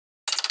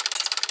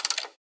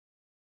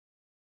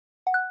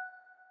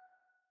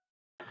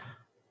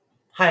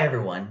Hi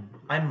everyone,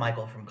 I'm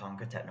Michael from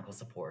Conga Technical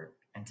Support,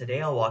 and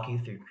today I'll walk you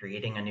through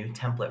creating a new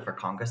template for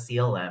Conga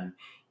CLM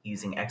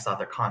using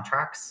XAuthor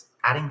contracts,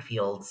 adding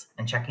fields,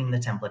 and checking the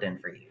template in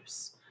for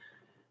use.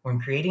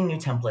 When creating new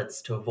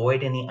templates to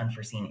avoid any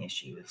unforeseen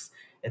issues,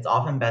 it's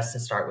often best to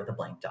start with a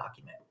blank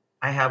document.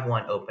 I have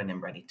one open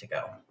and ready to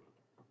go.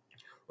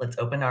 Let's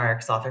open our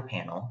XAuthor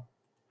panel,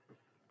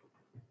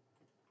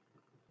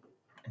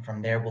 and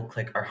from there we'll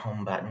click our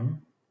Home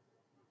button,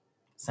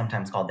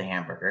 sometimes called the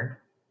hamburger.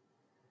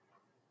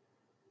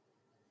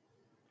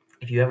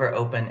 If you ever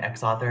open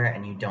XAuthor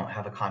and you don't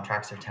have a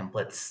contracts or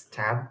templates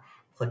tab,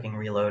 clicking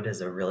reload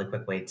is a really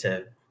quick way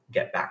to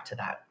get back to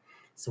that.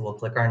 So we'll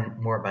click our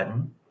more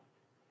button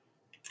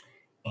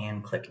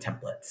and click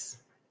templates.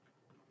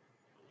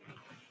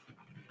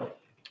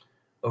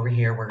 Over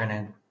here, we're going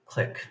to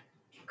click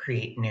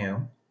create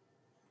new.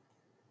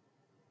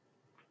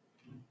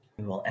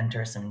 We will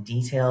enter some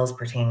details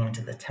pertaining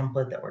to the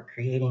template that we're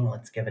creating.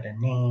 Let's give it a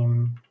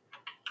name.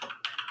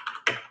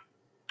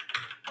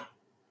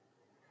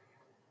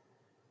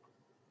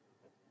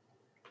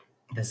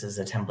 This is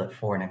a template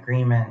for an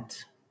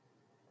agreement.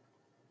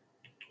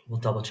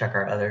 We'll double check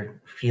our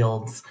other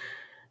fields,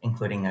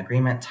 including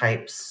agreement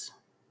types.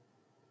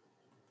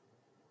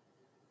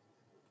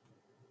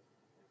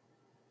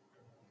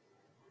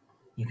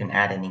 You can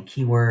add any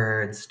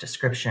keywords,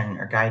 description,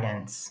 or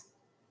guidance.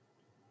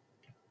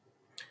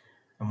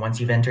 And once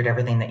you've entered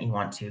everything that you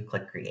want to,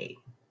 click create.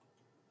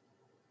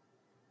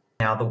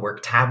 Now the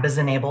work tab is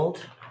enabled,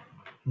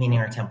 meaning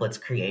our template's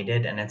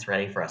created and it's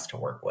ready for us to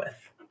work with.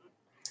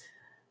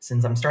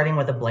 Since I'm starting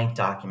with a blank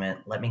document,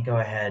 let me go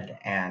ahead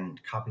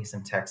and copy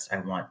some text I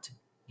want to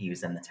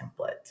use in the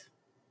template.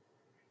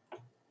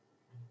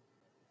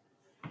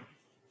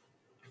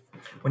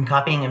 When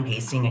copying and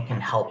pasting, it can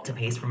help to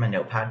paste from a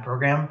notepad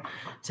program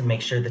to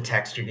make sure the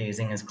text you're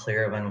using is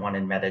clear of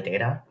unwanted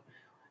metadata.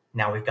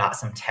 Now we've got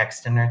some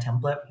text in our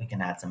template, we can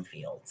add some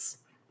fields.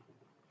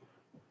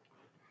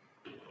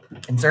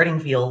 Inserting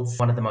fields is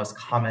one of the most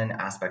common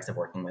aspects of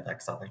working with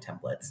XAuthor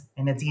templates,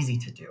 and it's easy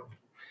to do.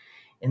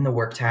 In the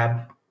Work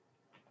tab,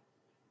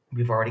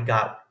 we've already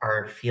got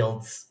our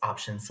fields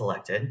option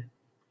selected,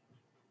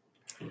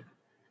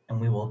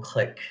 and we will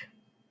click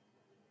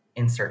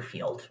Insert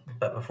Field.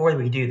 But before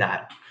we do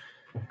that,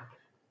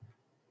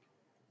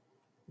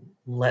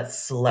 let's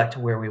select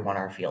where we want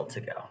our field to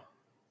go.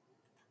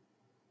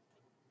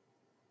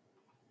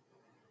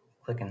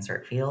 Click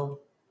Insert Field.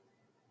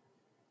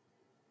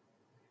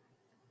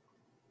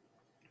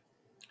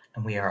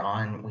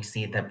 And we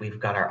see that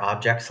we've got our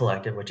object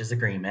selected, which is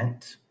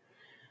agreement.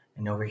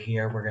 And over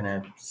here, we're going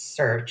to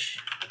search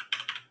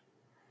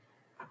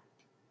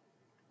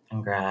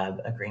and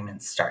grab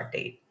agreement start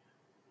date.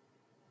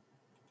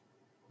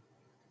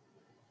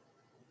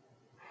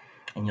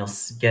 And you'll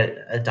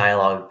get a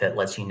dialog that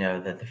lets you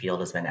know that the field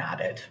has been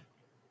added.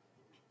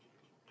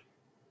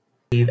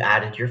 You've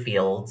added your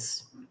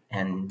fields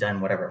and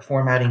done whatever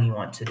formatting you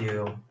want to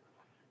do,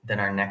 then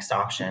our next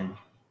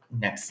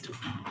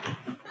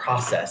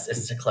process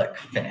is to click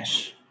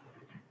Finish.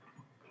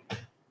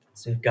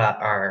 So we've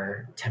got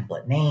our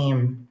template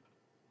name,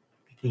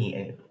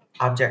 the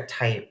object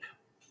type,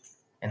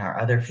 and our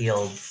other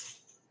fields.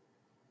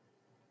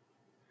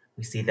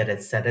 We see that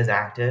it's set as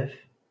active,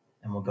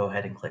 and we'll go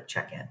ahead and click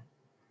Check In.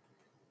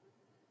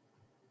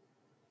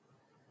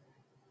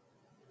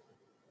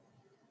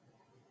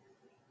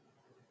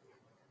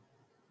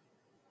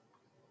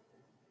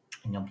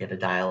 And you'll get a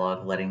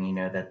dialog letting you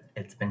know that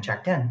it's been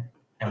checked in.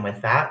 And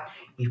with that,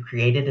 you've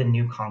created a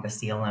new Conga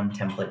CLM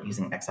template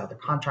using XAuthor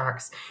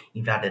contracts,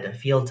 you've added a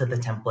field to the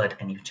template,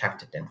 and you've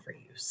checked it in for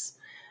use.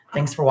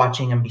 Thanks for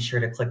watching, and be sure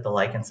to click the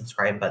like and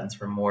subscribe buttons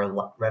for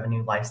more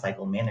revenue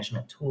lifecycle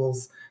management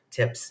tools,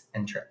 tips,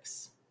 and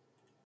tricks.